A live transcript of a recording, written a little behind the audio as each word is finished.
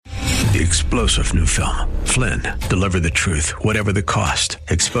The explosive new film, Flynn, deliver the truth, whatever the cost,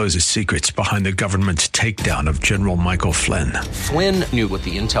 exposes secrets behind the government's takedown of General Michael Flynn. Flynn knew what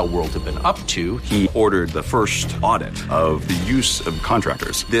the intel world had been up to. He ordered the first audit of the use of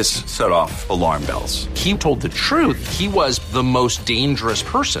contractors. This set off alarm bells. He told the truth. He was the most dangerous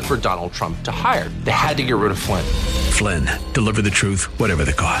person for Donald Trump to hire. They had to get rid of Flynn. Flynn, deliver the truth, whatever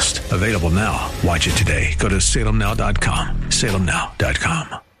the cost. Available now. Watch it today. Go to salemnow.com.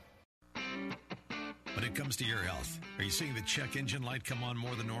 salemnow.com. When it comes to your health, are you seeing the check engine light come on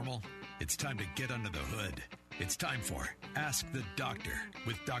more than normal? It's time to get under the hood. It's time for Ask the Doctor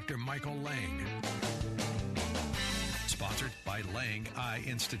with Dr. Michael Lang. Sponsored by Lang Eye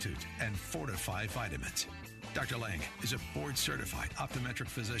Institute and Fortify Vitamins. Dr. Lang is a board-certified optometric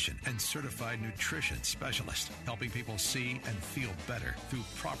physician and certified nutrition specialist, helping people see and feel better through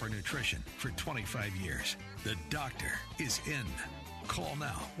proper nutrition for 25 years. The doctor is in. Call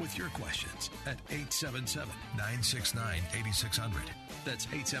now with your questions at 877-969-8600. That's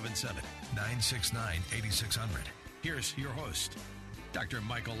 877-969-8600. Here's your host, Dr.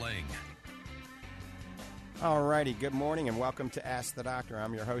 Michael Lang. All righty, good morning and welcome to Ask the Doctor.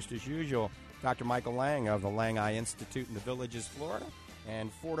 I'm your host as usual, Dr. Michael Lang of the Lang Eye Institute in the Villages, Florida,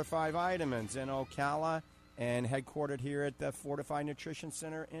 and Fortify Vitamins in Ocala, and headquartered here at the Fortify Nutrition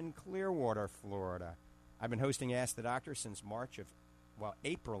Center in Clearwater, Florida. I've been hosting Ask the Doctor since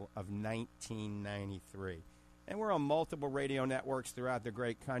April of 1993. And we're on multiple radio networks throughout the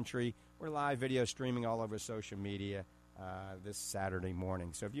great country. We're live video streaming all over social media this Saturday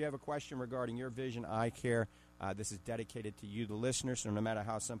morning. So if you have a question regarding your vision, eye care, this is dedicated to you, the listener. So no matter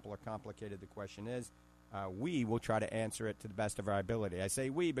how simple or complicated the question is, we will try to answer it to the best of our ability. I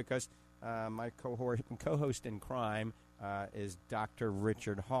say we because my co-host in crime is Dr.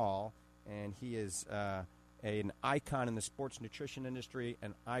 Richard Hall, and he is an icon in the sports nutrition industry,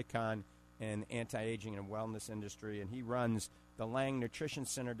 an icon in anti-aging and wellness industry, and he runs the Lang Nutrition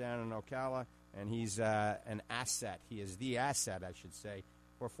Center down in Ocala, and he's an asset. He is the asset, I should say,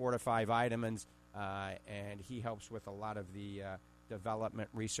 for Fortify Vitamins, and he helps with a lot of the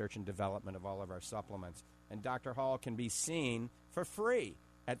research and development of all of our supplements. And Dr. Hall can be seen for free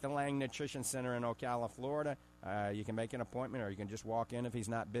at the Lang Nutrition Center in Ocala, Florida. You can make an appointment or you can just walk in if he's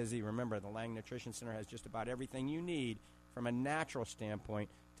not busy. Remember, the Lang Nutrition Center has just about everything you need from a natural standpoint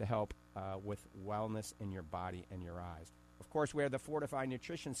to help with wellness in your body and your eyes. Of course, we have the Fortify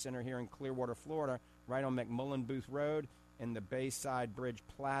Nutrition Center here in Clearwater, Florida, right on McMullen Booth Road in the Bayside Bridge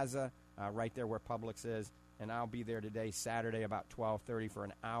Plaza, right there where Publix is. And I'll be there today, Saturday, about 12:30 for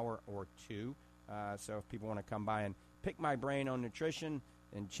an hour or two. So if people want to come by and pick my brain on nutrition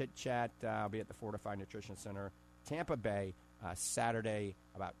and chit-chat, I'll be at the Fortify Nutrition Center, Tampa Bay, Saturday,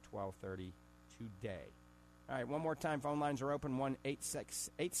 about 12:30 today. All right, one more time, phone lines are open,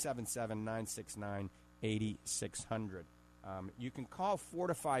 1-877-969-8600. You can call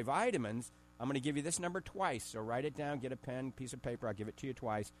Fortify Vitamins. I'm going to give you this number twice, so write it down, get a pen, piece of paper. I'll give it to you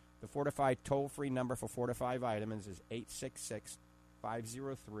twice. The Fortify toll-free number for Fortify Vitamins is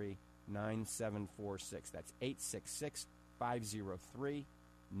 866-503-9746. That's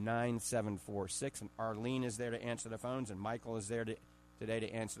 866-503-9746. And Arlene is there to answer the phones, and Michael is there today to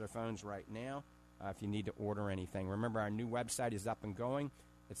answer the phones right now if you need to order anything. Remember, our new website is up and going.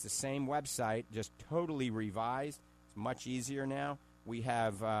 It's the same website, just totally revised. It's much easier now. We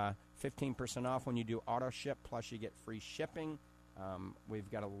have 15% off when you do auto ship, plus you get free shipping. We've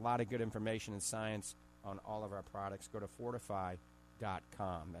got a lot of good information and science on all of our products. Go to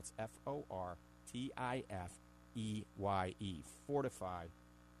fortify.com. That's Fortifeye,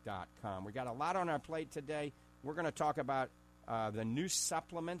 fortify.com. We got a lot on our plate today. We're going to talk about the new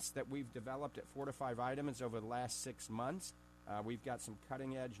supplements that we've developed at Fortify Vitamins over the last 6 months. We've got some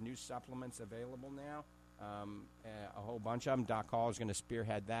cutting-edge new supplements available now, a whole bunch of them. Doc Hall is going to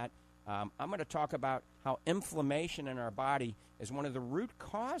spearhead that. I'm going to talk about how inflammation in our body is one of the root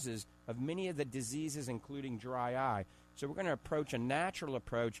causes of many of the diseases, including dry eye. So we're going to approach a natural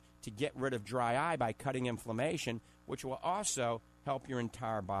approach to get rid of dry eye by cutting inflammation, which will also help your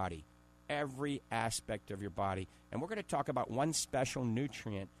entire body, every aspect of your body. And we're going to talk about one special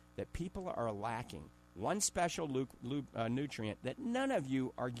nutrient that people are lacking, one special nutrient that none of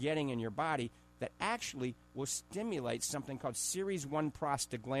you are getting in your body that actually will stimulate something called Series 1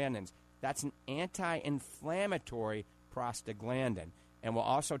 prostaglandins. That's an anti-inflammatory prostaglandin. And we'll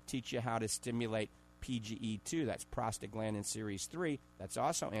also teach you how to stimulate PGE2. That's prostaglandin Series 3. That's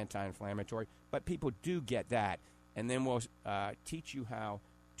also anti-inflammatory. But people do get that. And then we'll teach you how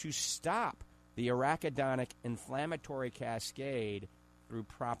to stop the arachidonic inflammatory cascade through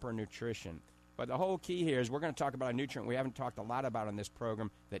proper nutrition. But the whole key here is we're going to talk about a nutrient we haven't talked a lot about on this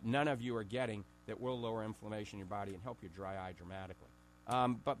program that none of you are getting that will lower inflammation in your body and help your dry eye dramatically.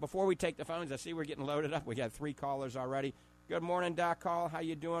 But before we take the phones, I see we're getting loaded up. We got 3 callers already. Good morning, Doc Hall. How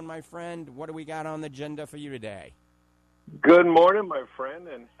you doing, my friend? What do we got on the agenda for you today? Good morning, my friend,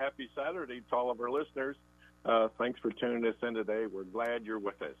 and happy Saturday to all of our listeners. Thanks for tuning us in today. We're glad you're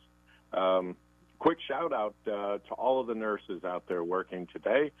with us. Quick shout-out to all of the nurses out there working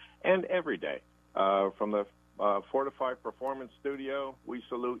today and every day. From the Fortify Performance Studio, we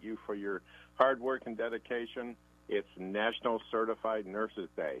salute you for your hard work and dedication. It's National Certified Nurses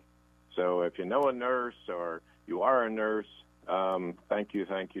Day. So if you know a nurse or you are a nurse, thank you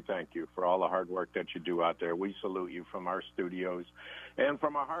for all the hard work that you do out there. We salute you from our studios and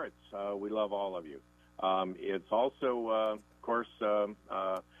from our hearts. We love all of you. It's also, of course,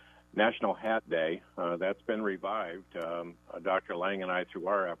 National Hat Day. That's been revived. Dr. Lang and I, through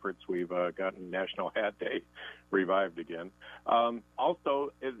our efforts, we've gotten National Hat Day revived again.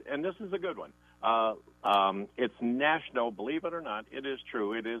 Also, and this is a good one, it's National, believe it or not, it is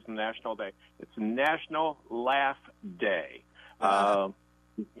true, it is National Day. It's National Laugh Day. There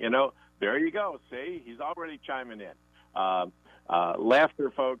you go. See, he's already chiming in.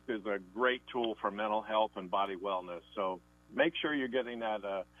 Laughter, folks, is a great tool for mental health and body wellness. So make sure you're getting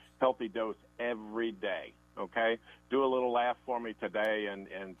that healthy dose every day, okay? Do a little laugh for me today and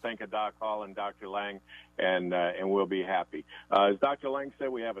think of Doc Hall and Dr. Lang, and we'll be happy. As Dr. Lang said,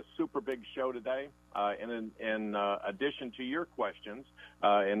 we have a super big show today. In addition to your questions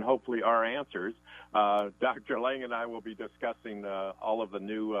and hopefully our answers, Dr. Lang and I will be discussing all of the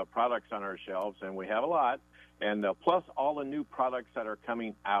new products on our shelves, and we have a lot. And plus all the new products that are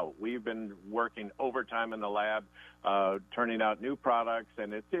coming out. We've been working overtime in the lab, turning out new products,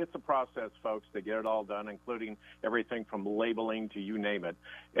 and it's a process, folks, to get it all done, including everything from labeling to you name it.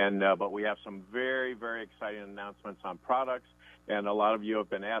 And but we have some very, very exciting announcements on products, and a lot of you have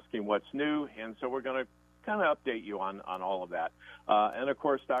been asking what's new, and so we're going to kind of update you on all of that. And, of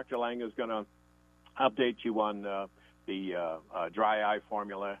course, Dr. Lang is going to update you on the dry eye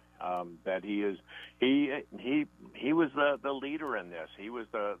formula that he was the leader in this. He was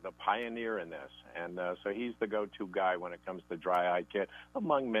the pioneer in this, and so he's the go-to guy when it comes to dry eye kit,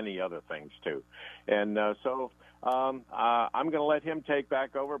 among many other things too. And so I'm going to let him take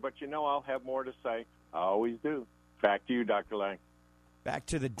back over, but I'll have more to say. I always do. Back to you, Dr. Lang. Back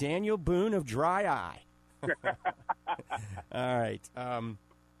to the Daniel Boone of dry eye. All right.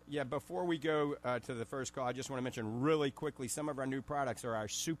 Yeah, before we go to the first call, I just want to mention really quickly some of our new products are our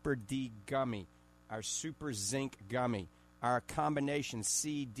Super D Gummy, our Super Zinc Gummy, our combination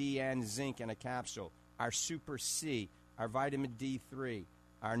C, D, and zinc in a capsule, our Super C, our vitamin D3,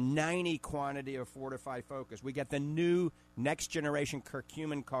 our 90 quantity of Fortify Focus. We got the new next-generation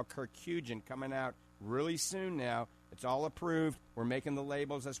curcumin called Curcugen coming out really soon now. It's all approved. We're making the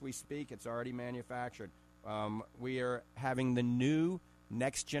labels as we speak. It's already manufactured. We are having the new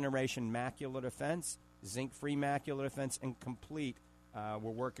next-generation macular defense, zinc-free macular defense, and complete.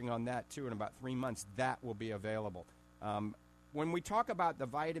 We're working on that, too. In about 3 months, that will be available. When we talk about the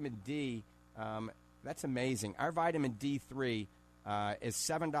vitamin D, that's amazing. Our vitamin D3 is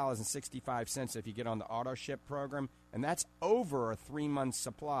 $7.65 if you get on the auto ship program, and that's over a 3-month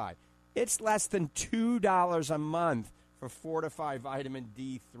supply. It's less than $2 a month for Fortify Vitamin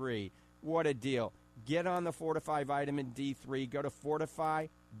D3. What a deal. Get on the Fortify Vitamin D3. Go to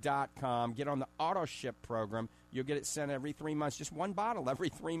fortify.com. Get on the auto ship program. You'll get it sent every 3 months. Just one bottle every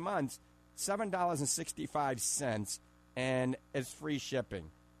 3 months. $7.65, and it's free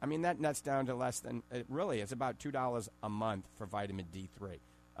shipping. I mean, that nets down to less than, it's about $2 a month for vitamin D3.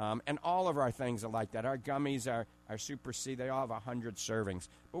 And all of our things are like that. Our gummies, our Super C, they all have 100 servings.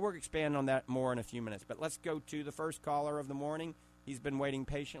 But we're expanding on that more in a few minutes. But let's go to the first caller of the morning. He's been waiting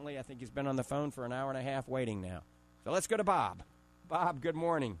patiently. I think he's been on the phone for an hour and a half waiting now. So let's go to Bob. Bob, good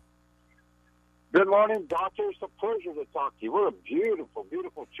morning. Good morning, Doctor. It's a pleasure to talk to you. We're a beautiful,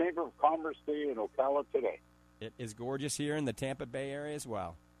 beautiful Chamber of Commerce day in Ocala today. It is gorgeous here in the Tampa Bay area as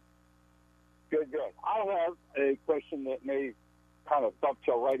well. Good. I have a question that may kind of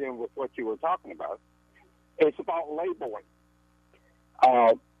dovetail right in with what you were talking about. It's about labeling.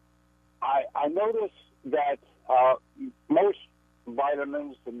 I noticed that most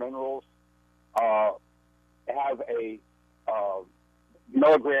vitamins and minerals have a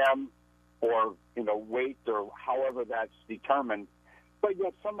milligram or weight or however that's determined, but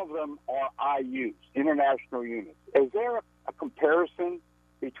yet some of them are IUs, international units. Is there a comparison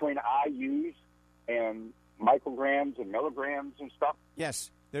between IUs and micrograms and milligrams and stuff?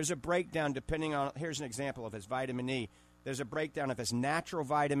 Yes, there's a breakdown depending on, here's an example of his vitamin E. there's a breakdown if it's natural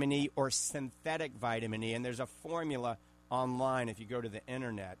vitamin E or synthetic vitamin E, and there's a formula online if you go to the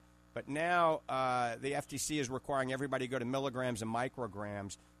internet. But now the FTC is requiring everybody to go to milligrams and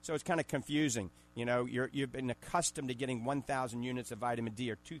micrograms, so it's kind of confusing. You know, you've been accustomed to getting 1,000 units of vitamin D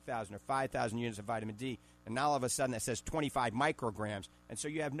or 2,000 or 5,000 units of vitamin D, and now all of a sudden it says 25 micrograms, and so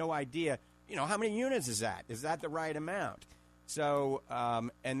you have no idea, you know, how many units is that? Is that the right amount? So,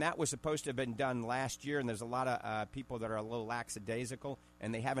 and that was supposed to have been done last year, and there's a lot of people that are a little lackadaisical,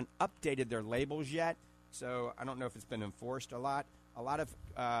 and they haven't updated their labels yet, so I don't know if it's been enforced a lot. A lot of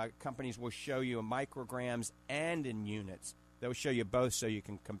companies will show you in micrograms and in units. They'll show you both so you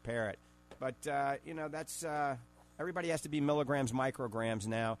can compare it. But, you know, that's everybody has to be milligrams, micrograms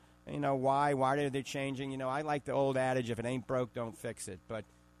now. You know, why? Why are they changing? You know, I like the old adage, if it ain't broke, don't fix it. But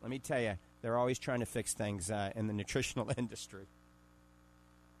let me tell you, they're always trying to fix things in the nutritional industry.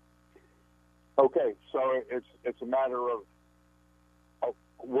 Okay, so it's a matter of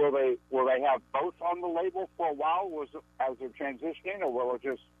will they have both on the label for a while as they're transitioning, or will it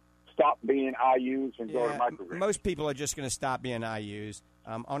just stop being IUs and go to micrograms? Most people are just going to stop being IUs.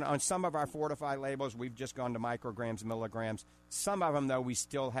 On some of our Fortify labels, we've just gone to micrograms, milligrams. Some of them, though, we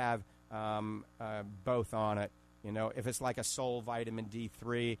still have both on it. You know, if it's like a Sol vitamin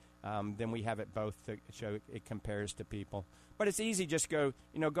D3, then we have it both to show it compares to people. But it's easy. Just go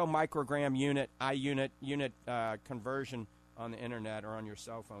microgram unit, unit conversion on the internet or on your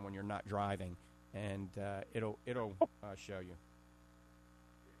cell phone when you're not driving, and it'll show you.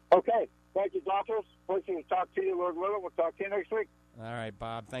 Okay. Thank you, doctors. Pleasure to talk to you, Lord willing. We'll talk to you next week. All right,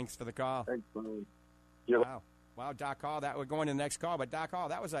 Bob. Thanks for the call. Thanks, Bob. Wow, Doc Hall. We're going to the next call, but Doc Hall,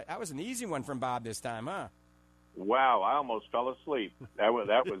 that was an easy one from Bob this time, huh? Wow, I almost fell asleep. That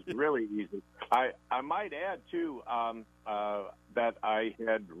was really easy. I might add too that I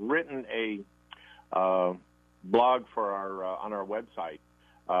had written a blog for our on our website,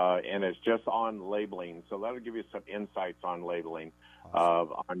 and it's just on labeling. So that'll give you some insights on labeling,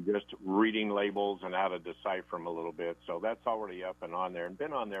 on just reading labels and how to decipher them a little bit. So that's already up and on there, and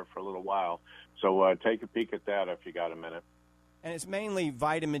been on there for a little while. So take a peek at that if you got a minute. And it's mainly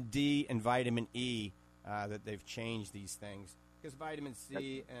vitamin D and vitamin E that they've changed these things, because vitamin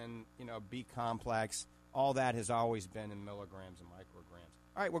C and B complex, all that has always been in milligrams and micrograms.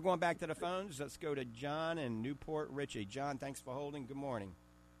 All right, we're going back to the phones. Let's go to John in Newport Richey. John, thanks for holding. Good morning.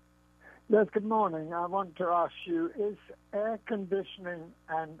 Yes, good morning. I want to ask you, is air conditioning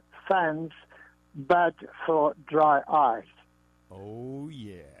and fans bad for dry eyes? Oh,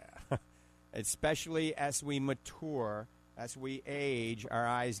 yeah. Especially as we mature, as we age, our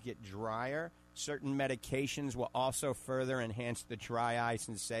eyes get drier. Certain medications will also further enhance the dry eye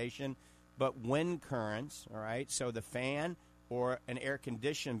sensation. But wind currents, all right, so the fan or an air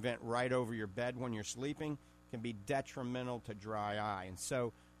conditioning vent right over your bed when you're sleeping can be detrimental to dry eye. And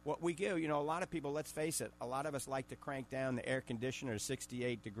so what we do, a lot of people, let's face it, a lot of us like to crank down the air conditioner to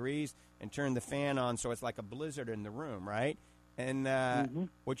 68 degrees and turn the fan on so it's like a blizzard in the room, right? And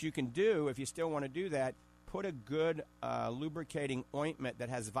what you can do, if you still want to do that, put a good lubricating ointment that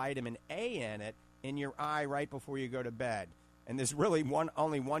has vitamin A in it in your eye right before you go to bed. And there's really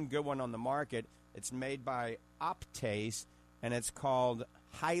only one good one on the market. It's made by Optase, and it's called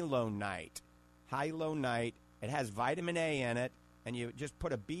Hyalonite. Hyalonite. It has vitamin A in it, and you just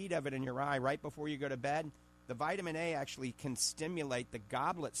put a bead of it in your eye right before you go to bed. The vitamin A actually can stimulate the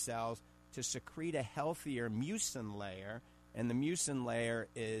goblet cells to secrete a healthier mucin layer, and the mucin layer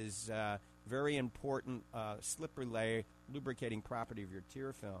is very important slippery layer lubricating property of your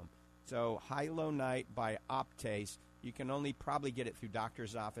tear film. So Hyalonite by Optase, you can only probably get it through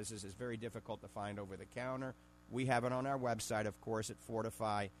doctor's offices. It's very difficult to find over the counter. We have it on our website, of course, at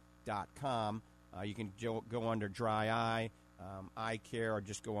fortify.com. You can go under dry eye care, or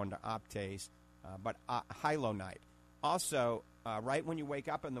just go under Optase. But Hyalonite. Also, right when you wake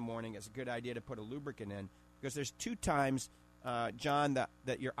up in the morning, it's a good idea to put a lubricant in, because there's 2 times, John,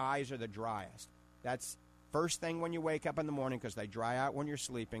 that your eyes are the driest. That's first thing when you wake up in the morning, because they dry out when you're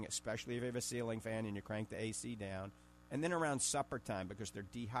sleeping, especially if you have a ceiling fan and you crank the AC down. And then around supper time, because they're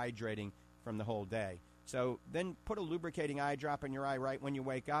dehydrating from the whole day. So then put a lubricating eye drop in your eye right when you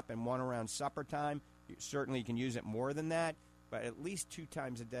wake up, and one around supper time. Certainly you can use it more than that, but at least 2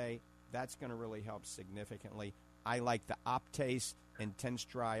 times a day. That's going to really help significantly. I like the Optase Intense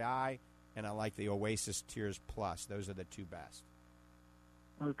Dry Eye, and I like the Oasis Tears Plus. Those are the 2 best.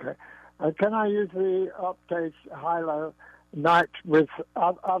 Okay. Can I use the Optase Hyalonite with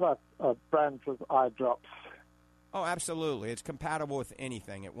other brands of eye drops? Oh, absolutely. It's compatible with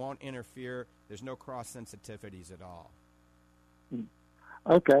anything. It won't interfere. There's no cross-sensitivities at all.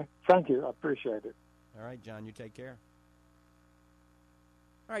 Okay. Thank you. I appreciate it. All right, John, you take care.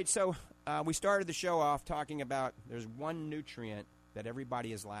 All right, so we started the show off talking about there's one nutrient that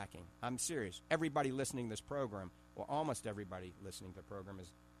everybody is lacking. I'm serious. Everybody listening to this program, well, almost everybody listening to the program is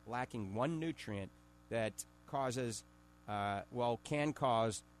lacking one nutrient that causes, can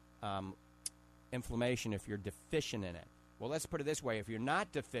cause inflammation if you're deficient in it. Well, let's put it this way. If you're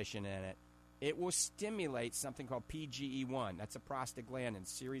not deficient in it, it will stimulate something called PGE1. That's a prostaglandin,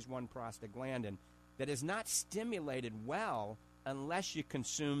 series 1 prostaglandin, that is not stimulated well unless you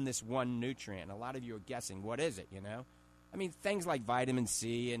consume this one nutrient. A lot of you are guessing, what is it, you know? I mean, things like vitamin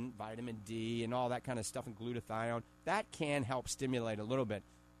C and vitamin D and all that kind of stuff and glutathione, that can help stimulate a little bit.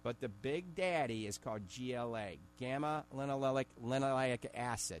 But the big daddy is called GLA, gamma-linolenic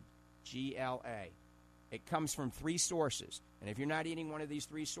acid, GLA. It comes from 3 sources. And if you're not eating one of these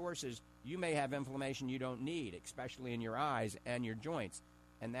 3 sources, you may have inflammation you don't need, especially in your eyes and your joints.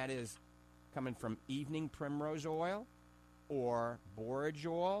 And that is coming from evening primrose oil or borage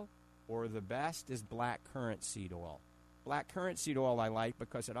oil, or the best is black currant seed oil. Black currant seed oil I like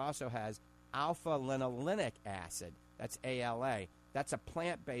because it also has alpha-linolenic acid. That's ALA. That's a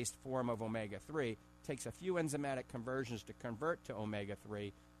plant-based form of omega-3. Takes a few enzymatic conversions to convert to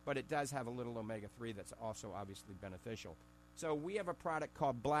omega-3, but it does have a little omega-3 that's also obviously beneficial. So we have a product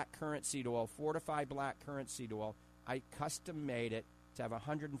called black currant seed oil, Fortify black currant seed oil. I custom made it to have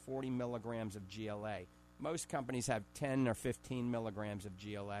 140 milligrams of GLA. Most companies have 10 or 15 milligrams of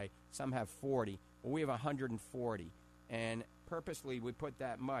GLA. Some have 40. Well, we have 140. And purposely we put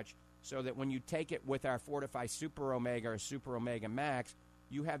that much so that when you take it with our Fortify Super Omega or Super Omega Max,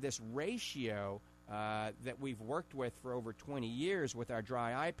 you have this ratio that we've worked with for over 20 years with our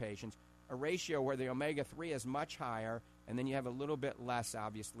dry eye patients, a ratio where the omega-3 is much higher, and then you have a little bit less,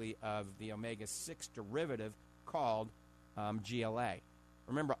 obviously, of the omega-6 derivative called GLA.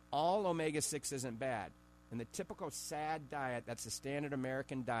 Remember, all omega-6 isn't bad. In the typical SAD diet, that's the standard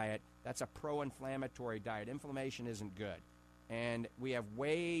American diet, that's a pro-inflammatory diet. Inflammation isn't good. And we have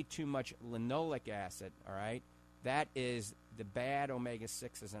way too much linoleic acid, all right? That is the bad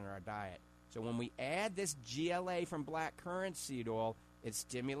omega-6s in our diet. So when we add this GLA from black currant seed oil, it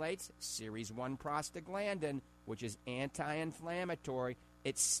stimulates series 1 prostaglandin, which is anti-inflammatory.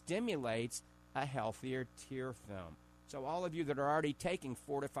 It stimulates a healthier tear film. So all of you that are already taking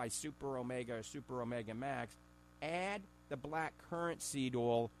Fortify Super Omega or Super Omega Max, add the black currant seed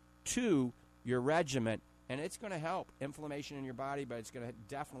oil to your regimen, and it's going to help inflammation in your body, but it's going to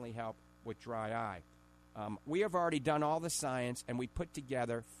definitely help with dry eye. We have already done all the science, and we put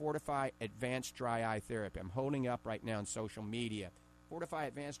together Fortify Advanced Dry Eye Therapy. I'm holding up right now on social media. Fortify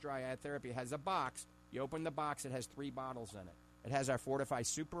Advanced Dry Eye Therapy has a box. You open the box, it has 3 bottles in it. It has our Fortify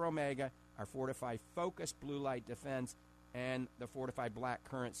Super Omega, our Fortify Focus Blue Light Defense, and the Fortify Black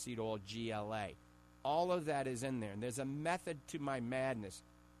Currant Seed Oil GLA. All of that is in there, and there's a method to my madness.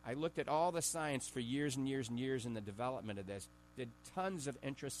 I looked at all the science for years and years and years in the development of this, did tons of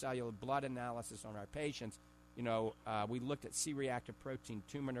intracellular blood analysis on our patients. You know, we looked at C-reactive protein,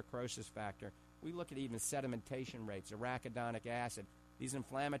 tumor necrosis factor. We look at even sedimentation rates, arachidonic acid, these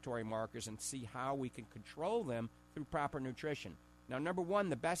inflammatory markers, and see how we can control them through proper nutrition. Now, number one,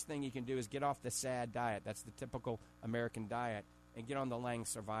 the best thing you can do is get off the SAD diet. That's the typical American diet, and get on the Lang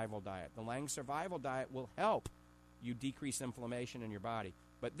Survival Diet. The Lang Survival Diet will help you decrease inflammation in your body.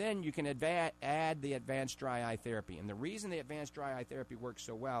 But then you can add the Advanced Dry Eye Therapy. And the reason the Advanced Dry Eye Therapy works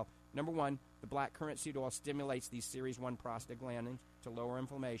so well, number one, the black currant seed oil stimulates these series 1 prostaglandins to lower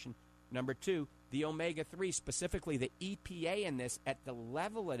inflammation. Number two, the omega-3, specifically the EPA in this, at the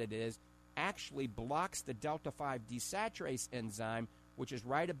level that it is, actually blocks the delta-5 desaturase enzyme, which is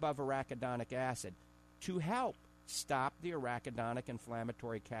right above arachidonic acid, to help stop the arachidonic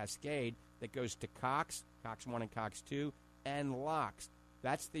inflammatory cascade that goes to COX, COX-1 and COX-2, and LOX.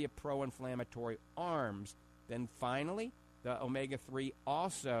 That's the pro-inflammatory arms. Then finally, the omega-3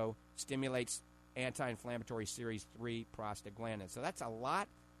 also stimulates anti-inflammatory series 3 prostaglandin. So that's a lot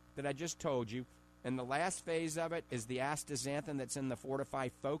that I just told you. And the last phase of it is the astaxanthin that's in the Fortify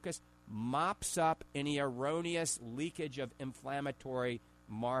Focus mops up any erroneous leakage of inflammatory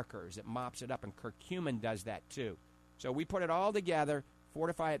markers. It mops it up, and curcumin does that too. So we put it all together,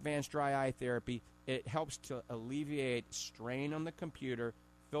 Fortify Advanced Dry Eye Therapy. It helps to alleviate strain on the computer,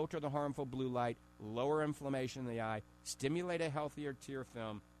 filter the harmful blue light, lower inflammation in the eye, stimulate a healthier tear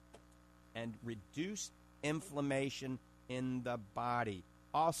film, and reduce inflammation in the body.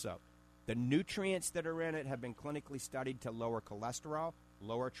 Also, the nutrients that are in it have been clinically studied to lower cholesterol,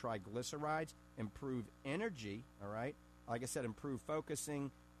 lower triglycerides, improve energy, all right? Like I said, improve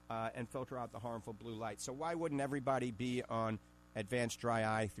focusing, and filter out the harmful blue light. So why wouldn't everybody be on Advanced Dry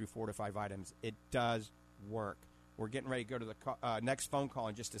Eye through Fortify Vitamins? It does work. We're getting ready to go to the next phone call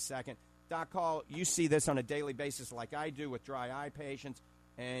in just a second. Doc Hall, you see this on a daily basis like I do with dry eye patients,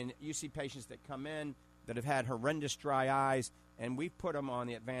 and you see patients that come in that have had horrendous dry eyes, and we've put them on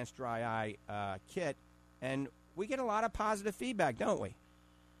the Advanced Dry Eye kit, and we get a lot of positive feedback, don't we?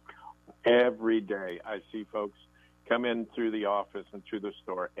 Every day I see folks come in through the office and through the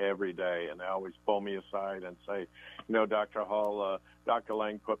store every day, and they always pull me aside and say, Dr. Hall, Dr.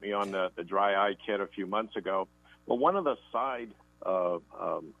 Lang put me on the dry eye kit a few months ago. Well, one of the side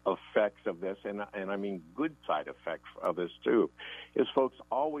effects of this, and I mean good side effects of this too, is folks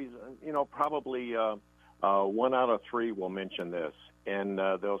always, probably 1 out of 3 will mention this, and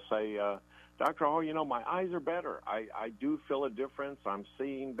they'll say, Dr. Hall, my eyes are better. I do feel a difference. I'm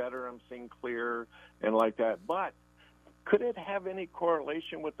seeing better. I'm seeing clear and like that. But could it have any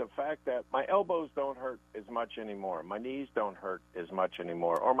correlation with the fact that my elbows don't hurt as much anymore, my knees don't hurt as much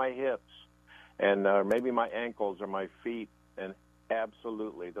anymore, or my hips, and maybe my ankles or my feet? And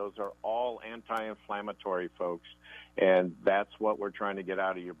absolutely, those are all anti-inflammatory, folks, and that's what we're trying to get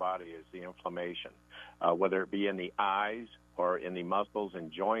out of your body is the inflammation, whether it be in the eyes or in the muscles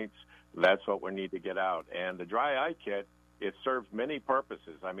and joints. That's what we need to get out. And the dry eye kit, it serves many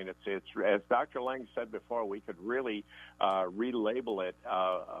purposes. I mean, it's as Dr. Lang said before, we could really relabel it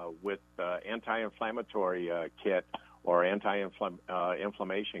with anti-inflammatory kit or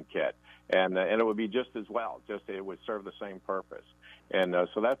anti-inflammation kit, and it would be just as well. It would serve the same purpose. And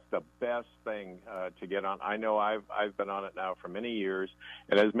so that's the best thing to get on. I know I've been on it now for many years,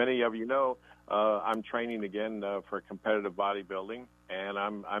 and as many of you know, I'm training again for competitive bodybuilding, and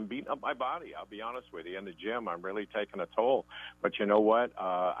I'm beating up my body. I'll be honest with you. In the gym, I'm really taking a toll. But you know what?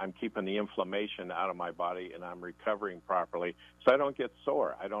 I'm keeping the inflammation out of my body, and I'm recovering properly, so I don't get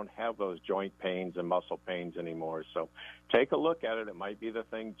sore. I don't have those joint pains and muscle pains anymore. So take a look at it. It might be the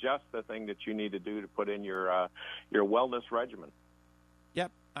thing that you need to do to put in your wellness regimen. Yep,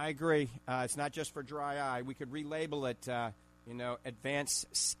 I agree. It's not just for dry eye. We could relabel it, advanced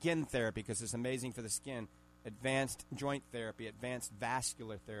skin therapy because it's amazing for the skin, advanced joint therapy, advanced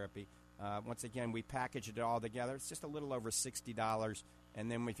vascular therapy. Once again, we package it all together. It's just a little over $60,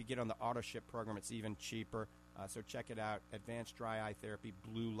 and then if you get on the auto ship program, it's even cheaper. So check it out, Advanced Dry Eye Therapy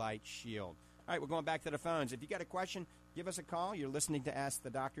Blue Light Shield. All right, we're going back to the phones. If you got a question, give us a call. You're listening to Ask the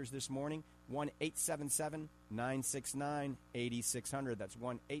Doctors this morning, 1-877-969-8600. That's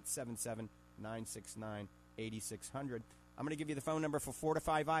 1-877-969-8600. I'm going to give you the phone number for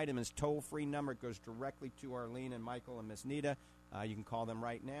Fortify Vitamins, toll-free number. It goes directly to Arlene and Michael and Miss Nita. You can call them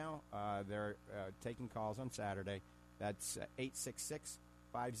right now. They're taking calls on Saturday. That's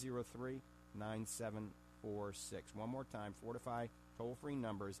 866-503-9746. One more time, Fortify toll-free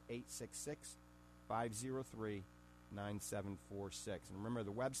number is 866-503-9746. And remember,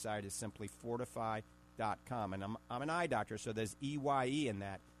 the website is simply fortify.com. And I'm an eye doctor, so there's EYE in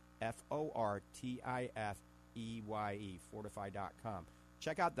that, FORTIFEYE, fortify.com.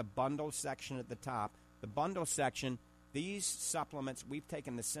 Check out the bundle section at the top. The bundle section, these supplements, we've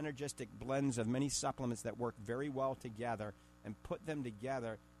taken the synergistic blends of many supplements that work very well together and put them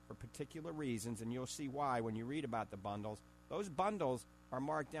together for particular reasons, and you'll see why when you read about the bundles. Those bundles are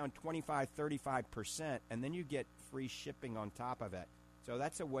marked down 25, 35%, and then you get free shipping on top of it. So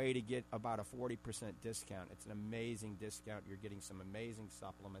that's a way to get about a 40% discount. It's an amazing discount. You're getting some amazing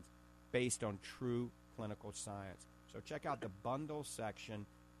supplements based on true clinical science. So check out the bundle section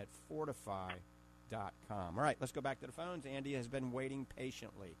at fortify.com. All right, let's go back to the phones. Andy has been waiting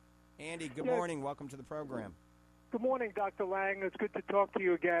patiently. Andy, good morning. Welcome to the program. Good morning, Dr. Lang. It's good to talk to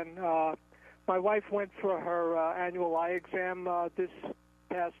you again. My wife went for her annual eye exam this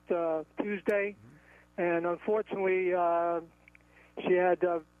past Tuesday, and unfortunately she had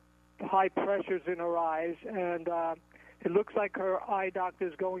high pressures in her eyes, and it looks like her eye doctor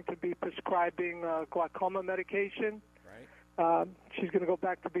is going to be prescribing glaucoma medication. Right. She's going to go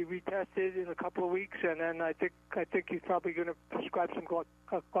back to be retested in a couple of weeks, and then I think he's probably going to prescribe some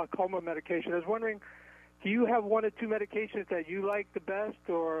glaucoma medication. I was wondering, do you have one or two medications that you like the best,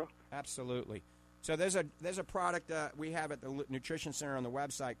 or? Absolutely. So there's a product we have at the Nutrition Center on the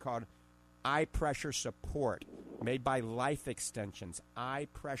website called Eye Pressure Support, made by Life Extensions. Eye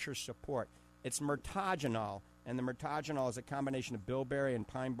Pressure Support. It's Mirtogenol, and the Mirtogenol is a combination of bilberry and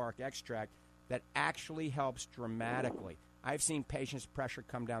pine bark extract that actually helps dramatically. I've seen patients' pressure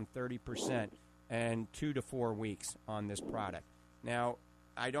come down 30% in 2 to 4 weeks on this product. Now,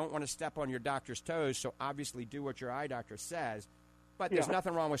 I don't want to step on your doctor's toes, so obviously do what your eye doctor says, but there's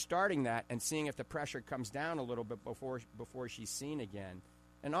nothing wrong with starting that and seeing if the pressure comes down a little bit before she's seen again.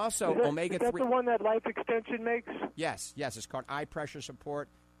 And also, omega-3... Is that the one that Life Extension makes? Yes, it's called Eye Pressure Support.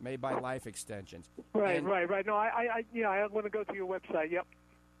 made by Life Extensions. Right. No, I want to go to your website. Yep.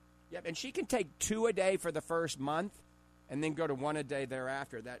 Yep, and she can take 2 a day for the first month and then go to 1 a day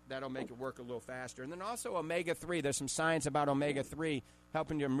thereafter. That'll make it work a little faster. And then also omega-3. There's some science about omega-3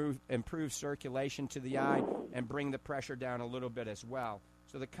 helping to improve circulation to the eye and bring the pressure down a little bit as well.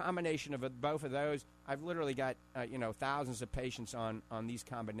 So the combination of both of those, I've literally got thousands of patients on these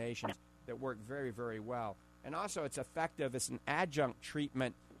combinations that work very, very well. And also it's effective. It's an adjunct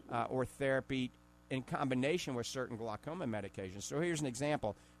treatment or therapy in combination with certain glaucoma medications. So here's an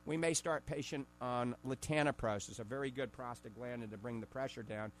example. We may start patient on latanoprost. It's a very good prostaglandin to bring the pressure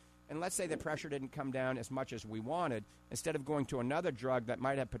down. And let's say the pressure didn't come down as much as we wanted. Instead of going to another drug that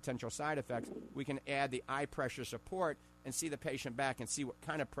might have potential side effects, we can add the eye pressure support and see the patient back and see what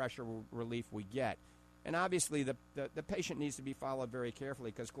kind of pressure relief we get. And obviously the patient needs to be followed very carefully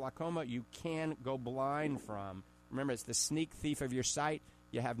because glaucoma you can go blind from. Remember, it's the sneak thief of your sight.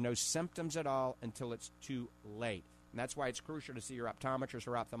 You have no symptoms at all until it's too late. And that's why it's crucial to see your optometrist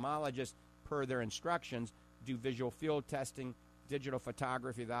or ophthalmologist per their instructions. Do visual field testing, digital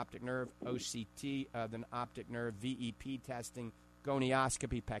photography of the optic nerve, OCT of the optic nerve, VEP testing,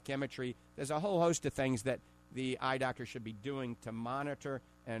 gonioscopy, pachymetry. There's a whole host of things that the eye doctor should be doing to monitor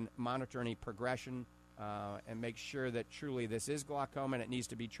any progression and make sure that truly this is glaucoma and it needs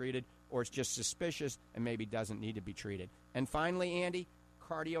to be treated, or it's just suspicious and maybe doesn't need to be treated. And finally, Andy,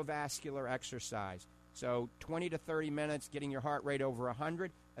 cardiovascular exercise. So 20 to 30 minutes, getting your heart rate over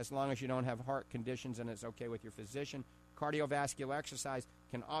 100, as long as you don't have heart conditions and it's okay with your physician. Cardiovascular exercise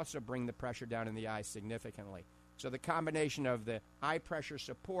can also bring the pressure down in the eye significantly. So the combination of the eye pressure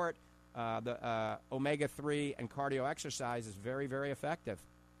support, the omega-3 and cardio exercise is very, very effective.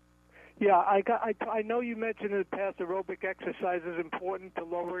 Yeah, I know you mentioned in the past aerobic exercise is important to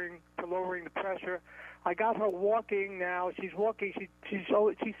lowering the pressure. I got her walking now. She's walking.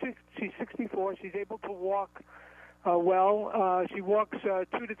 She's 64. She's able to walk well. She walks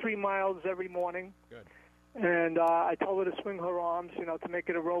 2 to 3 miles every morning. Good. And I told her to swing her arms, to make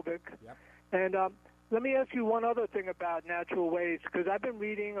it aerobic. Yep. And let me ask you one other thing about natural ways, because I've been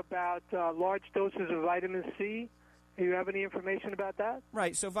reading about large doses of vitamin C. Do you have any information about that?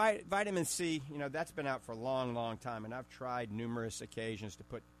 Right. So vitamin C, that's been out for a long, long time, and I've tried numerous occasions to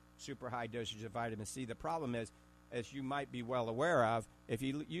put super high dosage of vitamin C. The problem is, as you might be well aware of, if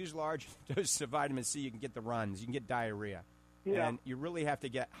you use large doses of vitamin C, you can get the runs, you can get diarrhea. Yeah. And you really have to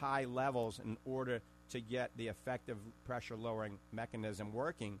get high levels in order to get the effective pressure-lowering mechanism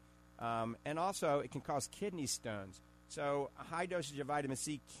working. And also, it can cause kidney stones. So a high dosage of vitamin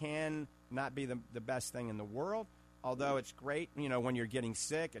C can not be the best thing in the world, although it's great, when you're getting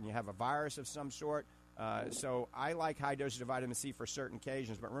sick and you have a virus of some sort. So I like high dosage of vitamin C for certain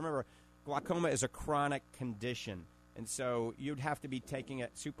occasions. But remember, glaucoma is a chronic condition. And so you'd have to be taking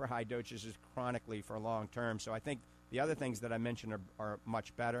it super high dosages chronically for long term. So I think the other things that I mentioned are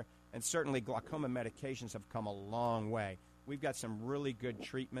much better. And certainly glaucoma medications have come a long way. We've got some really good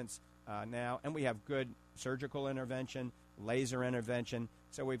treatments now, and we have good surgical intervention, laser intervention.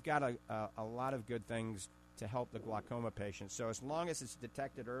 So we've got a lot of good things to help the glaucoma patient. So as long as it's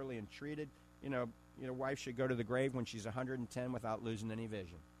detected early and treated, your wife should go to the grave when she's 110 without losing any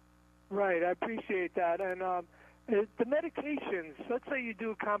vision. Right, I appreciate that. And the medications, let's say you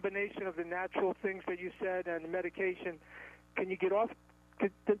do a combination of the natural things that you said and the medication, can you get off?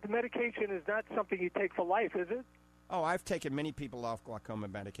 The medication is not something you take for life, is it? Oh, I've taken many people off glaucoma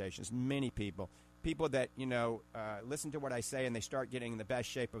medications, many people. People that, listen to what I say and they start getting in the best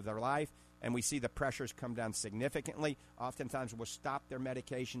shape of their life, and we see the pressures come down significantly. Oftentimes we'll stop their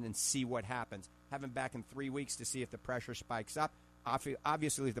medication and see what happens. Have them back in 3 weeks to see if the pressure spikes up.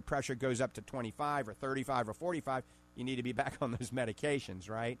 Obviously, if the pressure goes up to 25 or 35 or 45, you need to be back on those medications,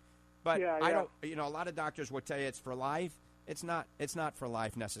 right? But I don't, a lot of doctors will tell you it's for life. It's not for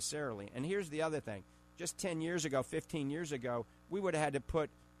life necessarily. And here's the other thing. Just 10 years ago, 15 years ago, we would have had to put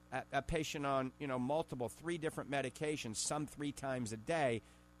a patient on, 3 different medications, some 3 times a day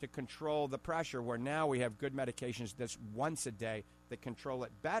to control the pressure, where now we have good medications that's once a day that control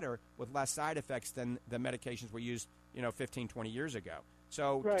it better with less side effects than the medications we used, 15, 20 years ago.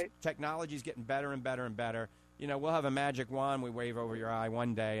 So technology is getting better and better and better. We'll have a magic wand we wave over your eye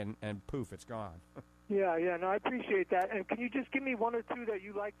one day and poof, it's gone. Yeah, no, I appreciate that. And can you just give me 1 or 2 that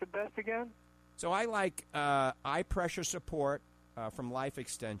you like the best again? So I like eye pressure support from Life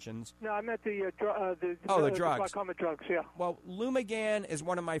Extensions. No, I meant the drugs. The glaucoma drugs, yeah. Well, Lumigan is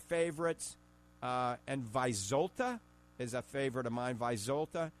one of my favorites, and Vyzulta is a favorite of mine,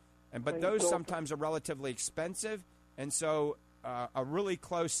 but those sometimes are relatively expensive, and so a really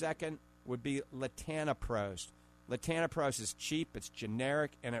close second would be latanoprost. Latanoprost is cheap, it's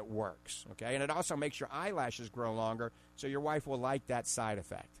generic, and it works. Okay, and it also makes your eyelashes grow longer, so your wife will like that side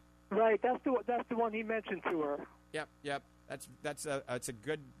effect. Right, that's the one he mentioned to her. Yep. It's a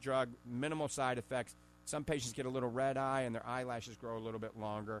good drug, minimal side effects. Some patients get a little red eye, and their eyelashes grow a little bit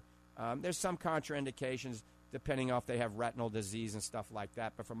longer. There's some contraindications depending on if they have retinal disease and stuff like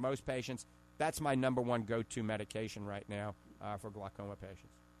that. But for most patients, that's my number one go-to medication right now for glaucoma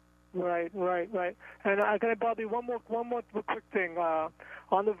patients. Right. And I got Bobby, one more quick thing on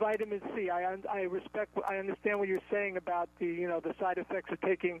the vitamin C. I understand what you're saying about the side effects of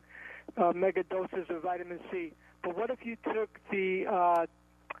taking mega doses of vitamin C. But what if you took the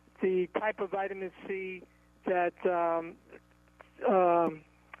type of vitamin C that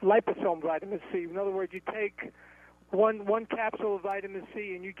liposome vitamin C? In other words, you take one capsule of vitamin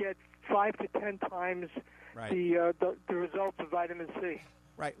C and you get 5 to 10 times the results of vitamin C.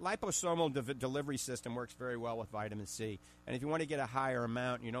 Right. Liposomal delivery system works very well with vitamin C. And if you want to get a higher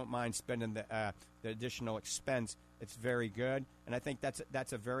amount and you don't mind spending the additional expense, it's very good. And I think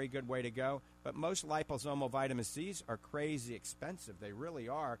that's a very good way to go. But most liposomal vitamin Cs are crazy expensive. They really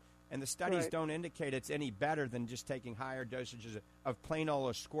are. And the studies don't indicate it's any better than just taking higher dosages of plain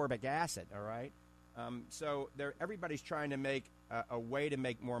old ascorbic acid, all right? So everybody's trying to make a way to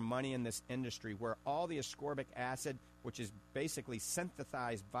make more money in this industry where all the ascorbic acid, which is basically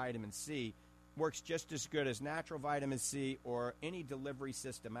synthesized vitamin C, works just as good as natural vitamin C or any delivery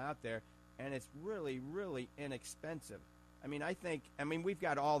system out there, and it's really, really inexpensive. I mean, we've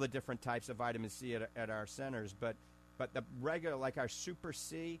got all the different types of vitamin C at our centers, but the regular, like our Super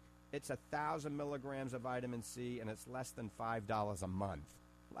C, it's 1,000 milligrams of vitamin C, and it's less than $5 a month.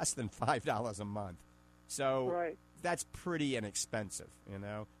 Less than $5 a month. So that's pretty inexpensive,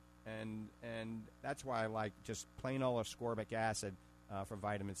 and that's why I like just plain old ascorbic acid for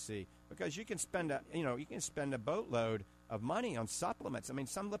vitamin C, because you can spend a boatload of money on supplements. I mean,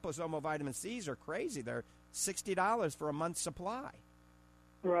 some liposomal vitamin Cs are crazy. They're $60 for a month's supply.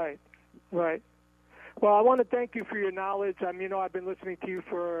 Right. Well, I want to thank you for your knowledge. I've been listening to you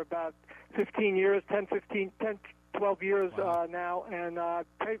for about 12 years now, and I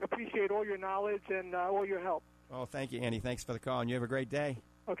appreciate all your knowledge and all your help. Oh, thank you, Andy. Thanks for the call, and you have a great day.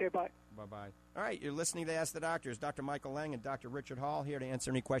 Okay, bye. Bye-bye. All right, you're listening to Ask the Doctors. Dr. Michael Lang and Dr. Richard Hall here to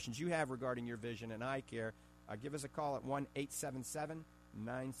answer any questions you have regarding your vision and eye care. Give us a call at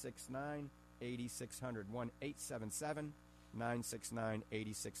 1-877-969-8600,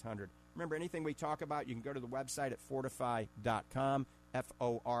 1-877-969-8600. Remember, anything we talk about, you can go to the website at fortifeye.com,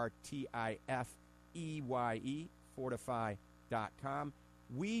 FORTIFEYE, fortifeye.com.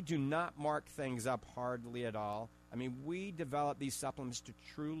 We do not mark things up hardly at all. I mean, we develop these supplements to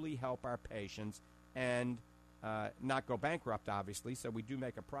truly help our patients and not go bankrupt, obviously, so we do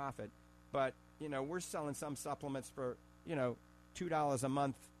make a profit. But, we're selling some supplements for, $2 a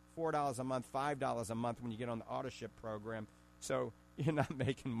month, $4 a month, $5 a month when you get on the AutoShip program. So you're not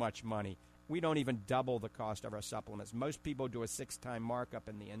making much money. We don't even double the cost of our supplements. Most people do a 6-time markup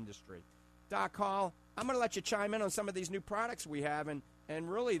in the industry. Doc Hall, I'm going to let you chime in on some of these new products we have and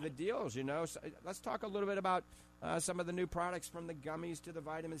really the deals, So let's talk a little bit about some of the new products, from the gummies to the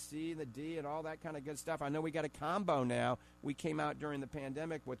vitamin C and the D and all that kind of good stuff. I know we got a combo now. We came out during the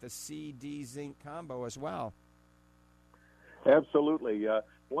pandemic with the C-D zinc combo as well. Absolutely.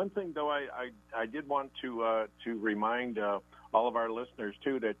 One thing, though, I did want to remind all of our listeners,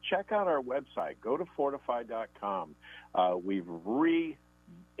 too, to check out our website. Go to fortifeye.com. We've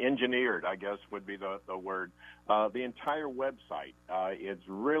re-engineered, I guess would be the word, the entire website. It's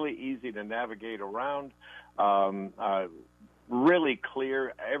really easy to navigate around, really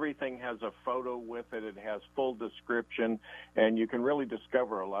clear. Everything has a photo with it. It has full description, and you can really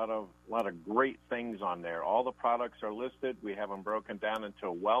discover a lot of great things on there. All the products are listed. We have them broken down into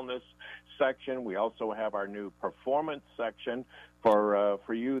a wellness section. We also have our new performance section for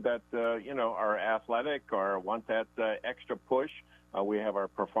you that are athletic or want that extra push. We have our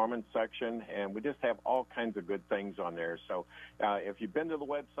performance section, and we just have all kinds of good things on there. So if you've been to the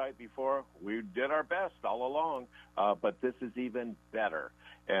website before, we did our best all along, but this is even better.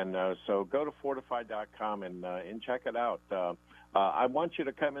 And so go to fortifeye.com and check it out. I want you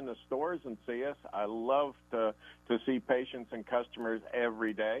to come in the stores and see us. I love to see patients and customers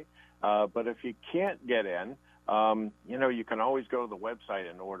every day. But if you can't get in, you can always go to the website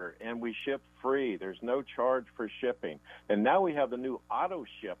and order, and we ship free. There's no charge for shipping. And now we have the new auto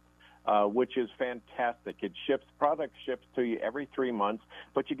ship, which is fantastic. Product ships to you every 3 months,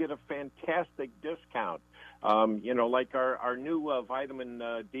 but you get a fantastic discount. Like our new vitamin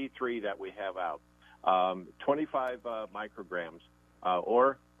D3 that we have out, 25 micrograms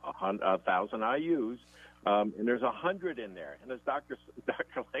or 1,000 IUs And there's 100 in there. And as Dr.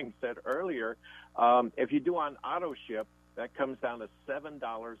 Lang said earlier, if you do on auto ship, that comes down to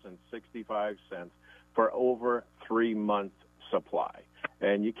 $7.65 for over 3 months supply.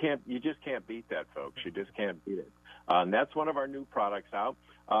 And you just can't beat that, folks. You just can't beat it. And that's one of our new products out.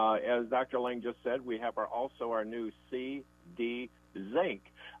 As Dr. Lang just said, we have also our new CD Zinc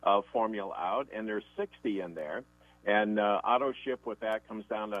formula out, and there's 60 in there. And auto ship with that comes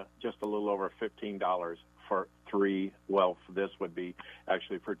down to just a little over $15 for this would be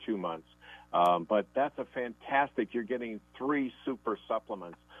actually for 2 months. But that's a fantastic. You're getting 3 super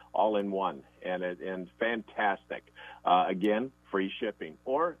supplements all in one, and fantastic. Again, free shipping,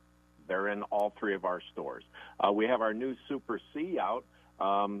 or they're in all 3 of our stores. We have our new Super C out,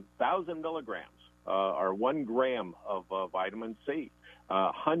 1,000 milligrams, or 1 gram of vitamin C.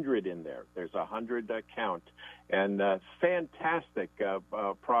 100 in there. There's 100 count, and fantastic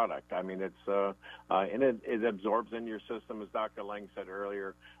product. I mean, it's and it absorbs in your system, as Dr. Lang said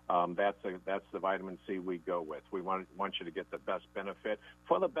earlier. That's the vitamin C we go with. We want you to get the best benefit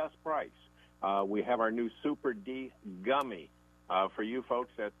for the best price. We have our new Super D gummy for you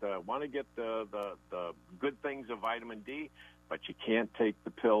folks that want to get the good things of vitamin D, but you can't take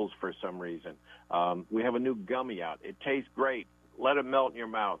the pills for some reason. We have a new gummy out. It tastes great. Let it melt in your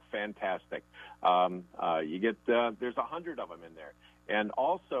mouth. Fantastic. You get there's 100 of them in there, and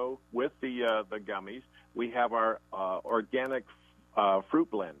also with the gummies, we have our organic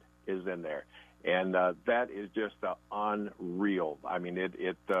fruit blend is in there, and that is just unreal. I mean,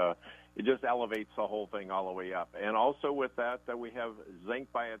 it just elevates the whole thing all the way up. And also with that, we have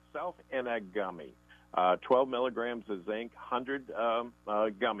zinc by itself in a gummy, 12 milligrams of zinc, 100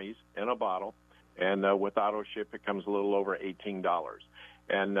 gummies in a bottle. And with auto ship, it comes a little over $18.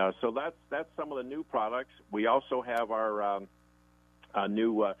 And so that's some of the new products. We also have our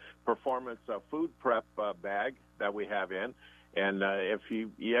new performance food prep bag that we have in. And if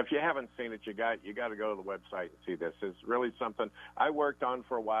you haven't seen it, you got to go to the website and see this. It's really something I worked on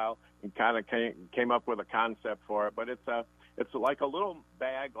for a while and kind of came up with a concept for it. But it's like a little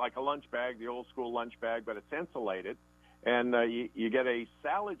bag, like a lunch bag, the old school lunch bag, but it's insulated. And you get a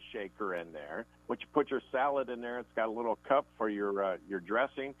salad shaker in there, which you put your salad in there. It's got a little cup for your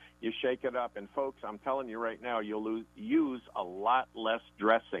dressing. You shake it up. And, folks, I'm telling you right now, you'll use a lot less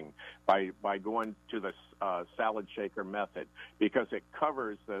dressing by going to the salad shaker method, because it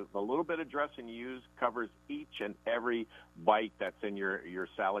covers the little bit of dressing you use covers each and every bite that's in your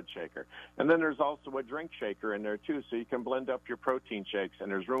salad shaker. And then there's also a drink shaker in there, too, so you can blend up your protein shakes. And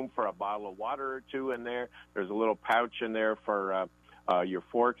there's room for a bottle of water or 2 in there. There's a little pouch in there for your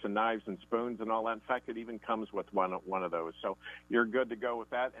forks and knives and spoons and all that. In fact, it even comes with one of those. So you're good to go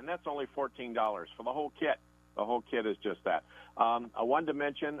with that. And that's only $14 for the whole kit. The whole kit is just that. I wanted to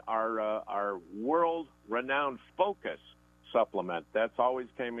mention our world-renowned Focus supplement. That's always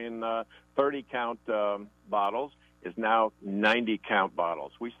came in 30-count bottles, is now 90-count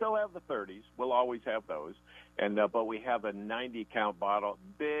bottles. We still have the 30s. We'll always have those. And but we have a 90-count bottle.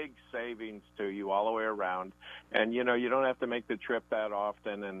 Big savings to you all the way around. And, you don't have to make the trip that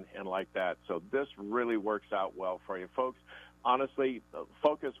often and like that. So this really works out well for you, folks. Honestly,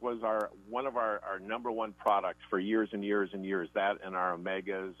 Focus was one of our number one products for years and years and years. That and our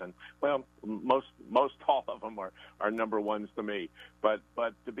Omegas, and well, most all of them are number ones to me. But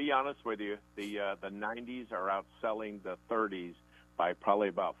to be honest with you, the 90s are outselling the 30s by probably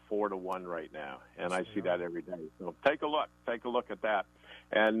about 4 to 1 right now, and I see that every day. So take a look at that,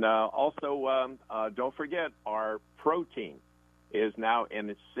 and also don't forget our protein is now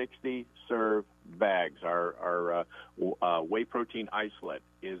in 60-serve bags. Our whey protein isolate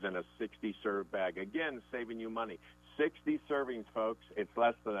is in a 60-serve bag. Again, saving you money. 60 servings, folks. It's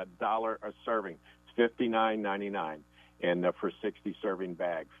less than $1 a serving. It's $59.99. And for 60-serving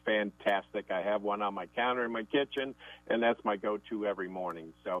bag. Fantastic. I have one on my counter in my kitchen, and that's my go-to every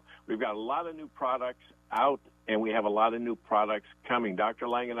morning. So we've got a lot of new products out, and we have a lot of new products coming. Dr.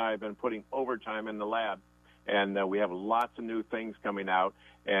 Lang and I have been putting overtime in the lab, and we have lots of new things coming out.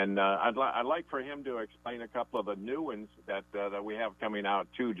 And I'd like for him to explain a couple of the new ones that we have coming out,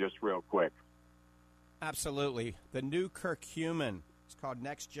 too, just real quick. Absolutely. The new curcumin. It's called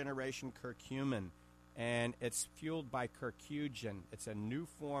Next Generation Curcumin, and it's fueled by curcugen. It's a new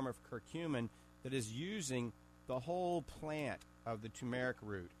form of curcumin that is using the whole plant of the turmeric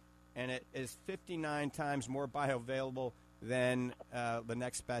root, and it is 59 times more bioavailable than the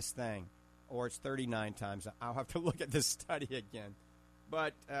next best thing, or it's 39 times. I'll have to look at this study again.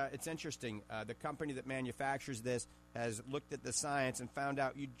 But it's interesting. The company that manufactures this has looked at the science and found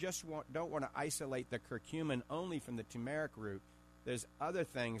out you just don't want to isolate the curcumin only from the turmeric root. There's other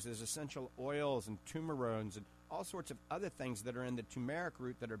things. There's essential oils and turmerones and all sorts of other things that are in the turmeric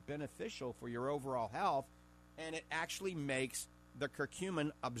root that are beneficial for your overall health, and it actually makes the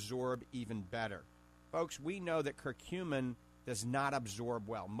curcumin absorb even better. Folks, we know that curcumin does not absorb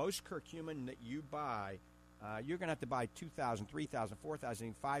well. Most curcumin that you buy, you're going to have to buy 2,000, 3,000, 4,000,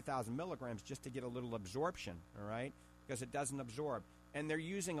 even 5,000 milligrams just to get a little absorption, all right, because it doesn't absorb. And they're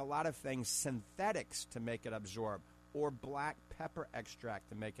using a lot of things, synthetics, to make it absorb, or black pepper extract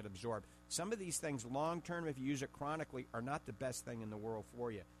to make it absorb. Some of these things, long-term, if you use it chronically, are not the best thing in the world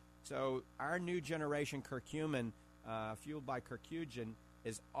for you. So our new generation curcumin, fueled by curcugen,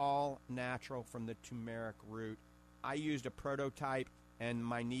 is all natural from the turmeric root. I used a prototype, and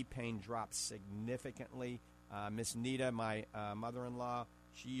my knee pain dropped significantly. Miss Nita, my mother-in-law,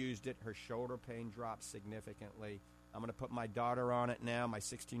 she used it. Her shoulder pain dropped significantly. I'm going to put my daughter on it now, my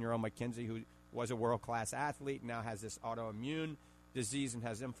 16-year-old Mackenzie, who was a world-class athlete, now has this autoimmune disease and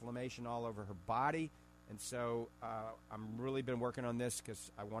has inflammation all over her body. And so I'm really been working on this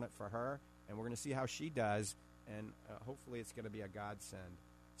because I want it for her, and we're going to see how she does, and hopefully it's going to be a godsend.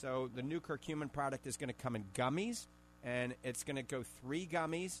 So the new curcumin product is going to come in gummies, and it's going to go 3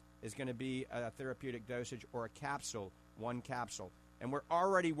 gummies is going to be a therapeutic dosage, or a capsule, 1 capsule. And we're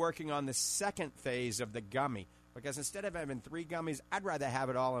already working on the second phase of the gummy, because instead of having 3 gummies, I'd rather have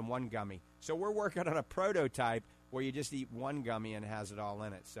it all in 1 gummy. So we're working on a prototype where you just eat 1 gummy and it has it all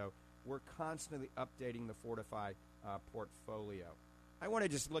in it. So we're constantly updating the Fortify portfolio. I want to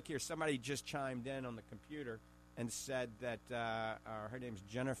just look here. Somebody just chimed in on the computer and said that her name's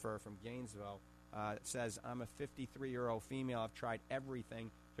Jennifer from Gainesville. Says, I'm a 53-year-old female. I've tried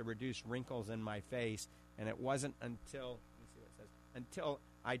everything to reduce wrinkles in my face, and it wasn't until, let me see what it says, until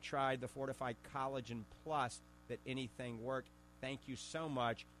I tried the Fortify Collagen Plus that anything worked. Thank you so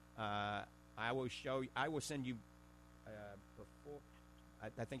much. I will send you before.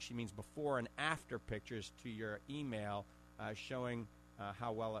 I think she means before and after pictures to your email showing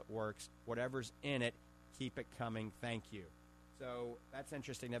how well it works. Whatever's in it, keep it coming. Thank you. So that's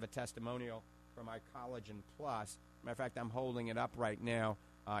interesting to have a testimonial for my Collagen Plus. Matter of fact, I'm holding it up right now.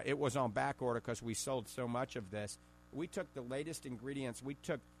 It was on back order because we sold so much of this. We took the latest ingredients. We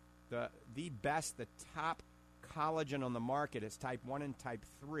took the best, the top collagen on the market. It's type 1 and type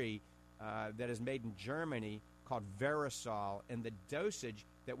 3 that is made in Germany, called Verisol, and the dosage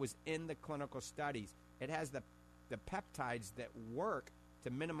that was in the clinical studies. It has the peptides that work to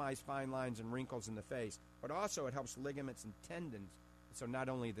minimize fine lines and wrinkles in the face, but also it helps ligaments and tendons. So not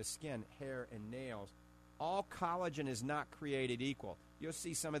only the skin, hair, and nails. All collagen is not created equal. You'll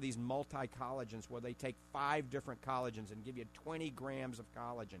see some of these multi-collagens where they take 5 different collagens and give you 20 grams of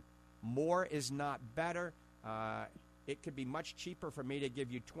collagen. More is not better. It could be much cheaper for me to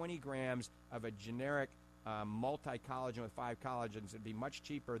give you 20 grams of a generic multi-collagen with 5 collagens. It'd be much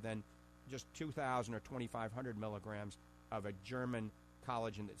cheaper than just 2,000 or 2,500 milligrams of a German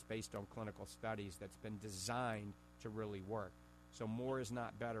collagen that's based on clinical studies that's been designed to really work. So more is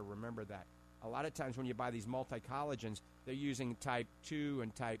not better. Remember that. A lot of times when you buy these multi-collagens, they're using type 2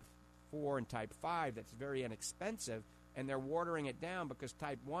 and type 4 and type 5 that's very inexpensive, and they're watering it down because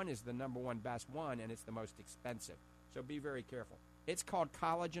type 1 is the number 1 best one, and it's the most expensive. So be very careful. It's called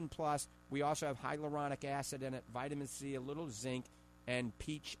Collagen Plus. We also have hyaluronic acid in it, vitamin C, a little zinc, and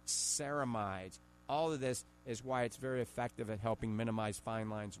peach ceramides. All of this is why it's very effective at helping minimize fine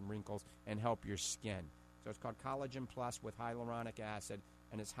lines and wrinkles and help your skin. So it's called Collagen Plus with hyaluronic acid,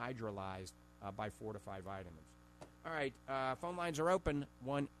 and it's hydrolyzed by Fortify Vitamins. All right, phone lines are open,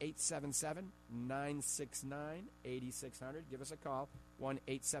 1-877-969-8600. Give us a call,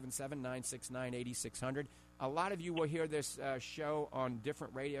 1-877-969-8600. A lot of you will hear this show on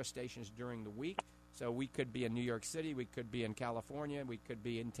different radio stations during the week. So we could be in New York City, we could be in California, we could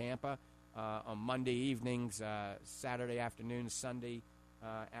be in Tampa on Monday evenings, Saturday afternoons, Sunday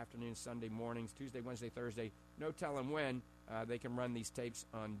afternoons, Sunday mornings, Tuesday, Wednesday, Thursday. No telling when they can run these tapes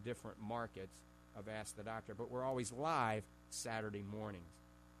on different markets of Ask the Doctor, but we're always live Saturday mornings.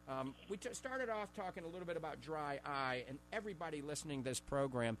 We started off talking a little bit about dry eye, and everybody listening to this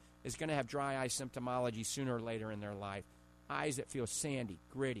program is going to have dry eye symptomology sooner or later in their life. Eyes that feel sandy,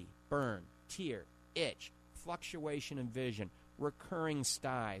 gritty, burn, tear, itch, fluctuation in vision, recurring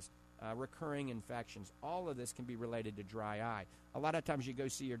styes, recurring infections. All of this can be related to dry eye. A lot of times you go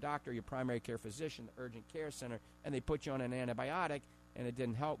see your doctor, your primary care physician, the urgent care center, and they put you on an antibiotic, and it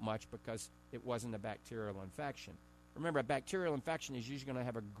didn't help much because it wasn't a bacterial infection. Remember, a bacterial infection is usually going to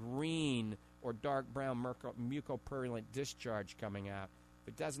have a green or dark brown mucopurulent discharge coming out. If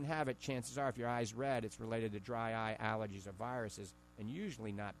it doesn't have it, chances are if your eye's red, it's related to dry eye, allergies, or viruses, and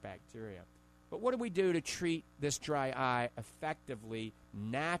usually not bacteria. But what do we do to treat this dry eye effectively,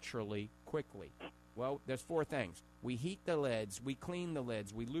 naturally, quickly? Well, there's 4 things. We heat the lids, we clean the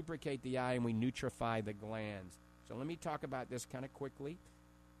lids, we lubricate the eye, and we nutrify the glands. So let me talk about this kind of quickly.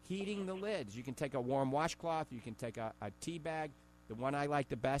 Heating the lids. You can take a warm washcloth. You can take a tea bag. The one I like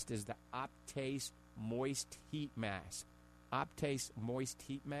the best is the Optase Moist Heat Mask. Optase Moist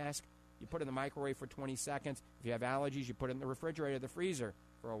Heat Mask. You put it in the microwave for 20 seconds. If you have allergies, you put it in the refrigerator, the freezer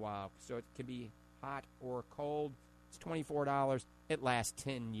for a while. So it can be hot or cold. It's $24. It lasts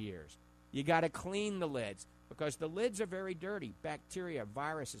 10 years. You got to clean the lids because the lids are very dirty. Bacteria,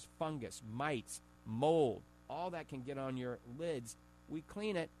 viruses, fungus, mites, mold, all that can get on your lids. We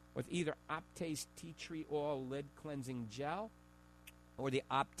clean it with either Optase Tea Tree Oil Lid Cleansing Gel or the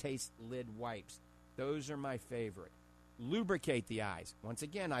Optase Lid Wipes. Those are my favorite. Lubricate the eyes. Once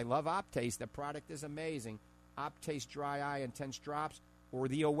again, I love Optase. The product is amazing. Optase Dry Eye Intense Drops or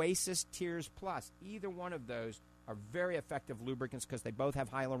the Oasis Tears Plus. Either one of those are very effective lubricants because they both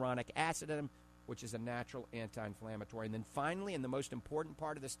have hyaluronic acid in them, which is a natural anti-inflammatory. And then finally, and the most important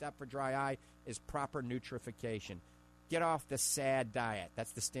part of the step for dry eye, is proper nutrification. Get off the SAD diet.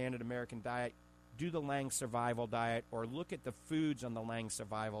 That's the standard American diet. Do the Lang Survival Diet or look at the foods on the Lang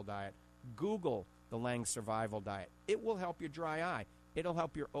Survival Diet. Google the Lang Survival Diet. It will help your dry eye. It'll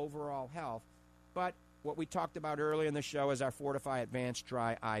help your overall health. But what we talked about earlier in the show is our Fortify Advanced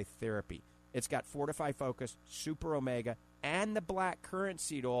Dry Eye Therapy. It's got Fortify Focus, Super Omega, and the black currant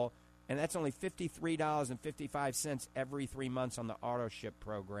seed oil, and that's only $53.55 every 3 months on the auto ship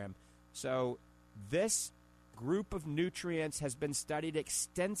program. So this group of nutrients has been studied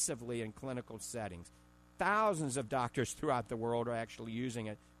extensively in clinical settings. Thousands of doctors throughout the world are actually using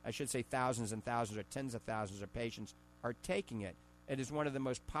it. I should say thousands and thousands or tens of thousands of patients are taking it. It is one of the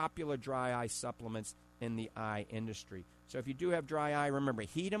most popular dry eye supplements in the eye industry. So if you do have dry eye, remember,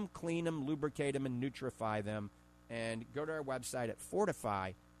 heat them, clean them, lubricate them, and nutrify them. And go to our website at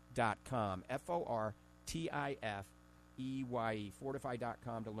fortify.com, Fortifeye,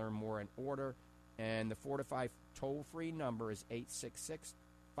 fortify.com to learn more and order. And the Fortify toll-free number is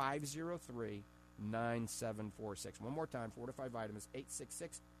 866-503-9746. One more time, Fortify Vitamins,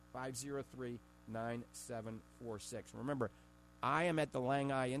 866-503-9746. Remember, I am at the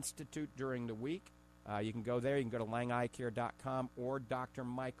Lang Eye Institute during the week. You can go there. You can go to langeyecare.com or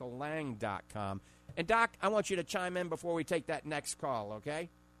drmichaellang.com. And, Doc, I want you to chime in before we take that next call, okay?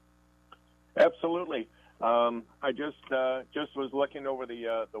 Absolutely. I just was looking over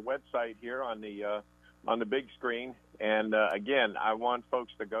the website here on the big screen, and again, I want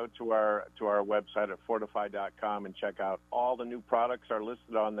folks to go to our website at fortify.com and check out all the new products are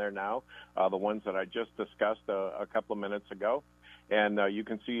listed on there now, the ones that I just discussed a couple of minutes ago. And you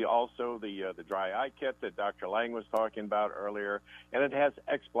can see also the dry eye kit that Dr. Lang was talking about earlier, and it has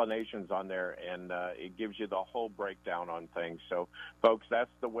explanations on there, and it gives you the whole breakdown on things. So, folks, that's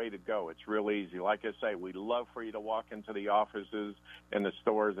the way to go. It's real easy. Like I say, we'd love for you to walk into the offices and the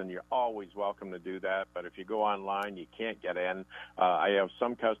stores, and you're always welcome to do that. But if you go online, you can't get in. I have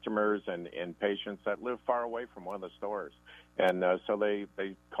some customers and patients that live far away from one of the stores. And so they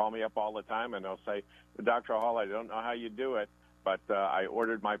call me up all the time, and they'll say, Dr. Hall, I don't know how you do it, but I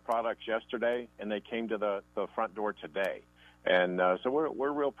ordered my products yesterday, and they came to the front door today. And so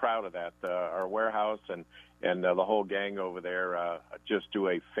we're real proud of that. Our warehouse and the whole gang over there just do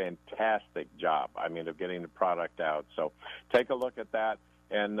a fantastic job, of getting the product out. So take a look at that.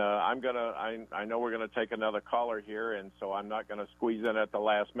 And I know we're going to take another caller here, and so I'm not going to squeeze in at the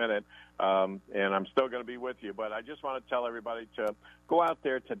last minute, and I'm still going to be with you. But I just want to tell everybody to go out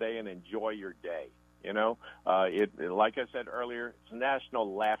there today and enjoy your day. Like I said earlier, it's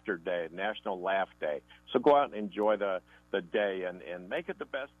National Laughter Day, National Laugh Day. So go out and enjoy the day and make it the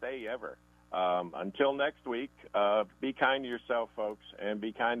best day ever. Until next week, be kind to yourself, folks, and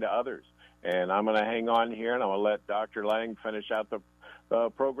be kind to others. And I'm going to hang on here, and I'm going to let Dr. Lang finish out the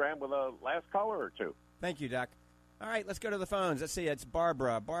program with a last caller or two. Thank you, Doc. All right, let's go to the phones. Let's see. It's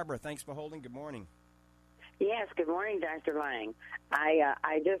Barbara. Barbara, thanks for holding. Good morning. Yes, good morning, Dr. Lang.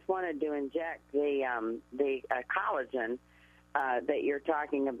 I just wanted to inject the collagen that you're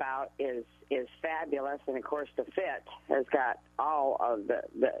talking about is fabulous, and of course the Fit has got all of the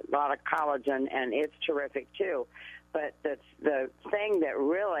lot of collagen, and it's terrific too. But the thing that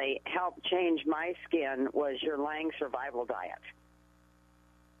really helped change my skin was your Lang Survival Diet.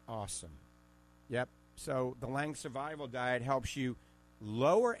 Awesome. Yep. So the Lang Survival Diet helps you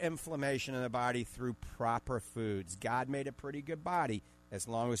lower inflammation in the body through proper foods. God made a pretty good body as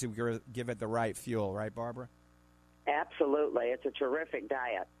long as we give it the right fuel. Right, Barbara? Absolutely. It's a terrific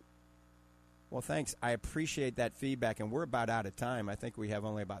diet. Well, thanks. I appreciate that feedback, and we're about out of time. I think we have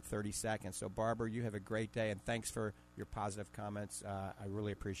only about 30 seconds. So, Barbara, you have a great day, and thanks for your positive comments. I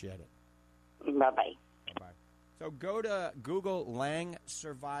really appreciate it. Bye-bye. Bye-bye. So go to Google Lang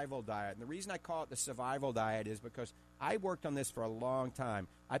Survival Diet. And the reason I call it the survival diet is because I worked on this for a long time.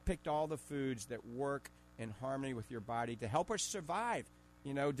 I picked all the foods that work in harmony with your body to help us survive,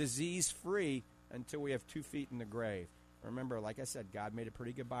 disease-free until we have 2 feet in the grave. Remember, like I said, God made a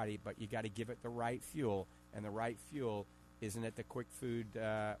pretty good body, but you got to give it the right fuel, and the right fuel isn't at the quick food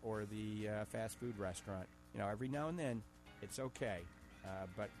or the fast food restaurant. Every now and then it's okay,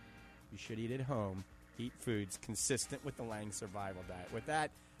 but you should eat at home. Eat foods consistent with the Lang Survival Diet. With that,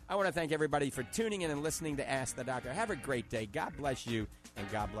 I want to thank everybody for tuning in and listening to Ask the Doctor. Have a great day. God bless you,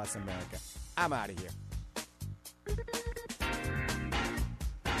 and God bless America. I'm out of here.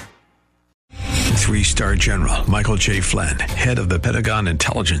 3-star General Michael J. Flynn, head of the Pentagon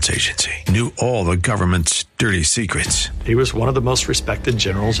Intelligence Agency, knew all the government's dirty secrets. He was one of the most respected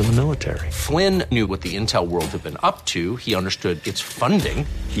generals in the military. Flynn knew what the intel world had been up to. He understood its funding.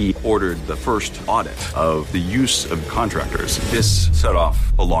 He ordered the first audit of the use of contractors. This set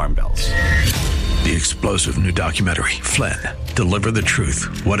off alarm bells. The explosive new documentary, Flynn, Deliver the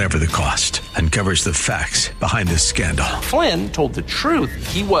Truth, Whatever the Cost, uncovers the facts behind this scandal. Flynn told the truth.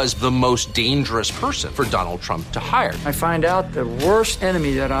 He was the most dangerous person for Donald Trump to hire. I find out the worst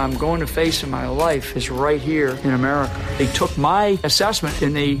enemy that I'm going to face in my life is right here in America. They took my assessment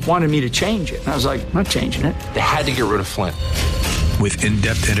and they wanted me to change it. And I was like, I'm not changing it. They had to get rid of Flynn. With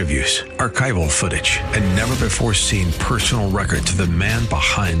in-depth interviews, archival footage, and never-before-seen personal records of the man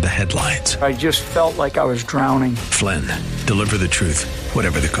behind the headlines. I just felt like I was drowning. Flynn, Deliver the Truth,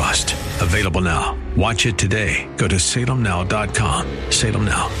 Whatever the Cost. Available now. Watch it today. Go to salemnow.com.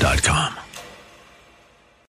 salemnow.com.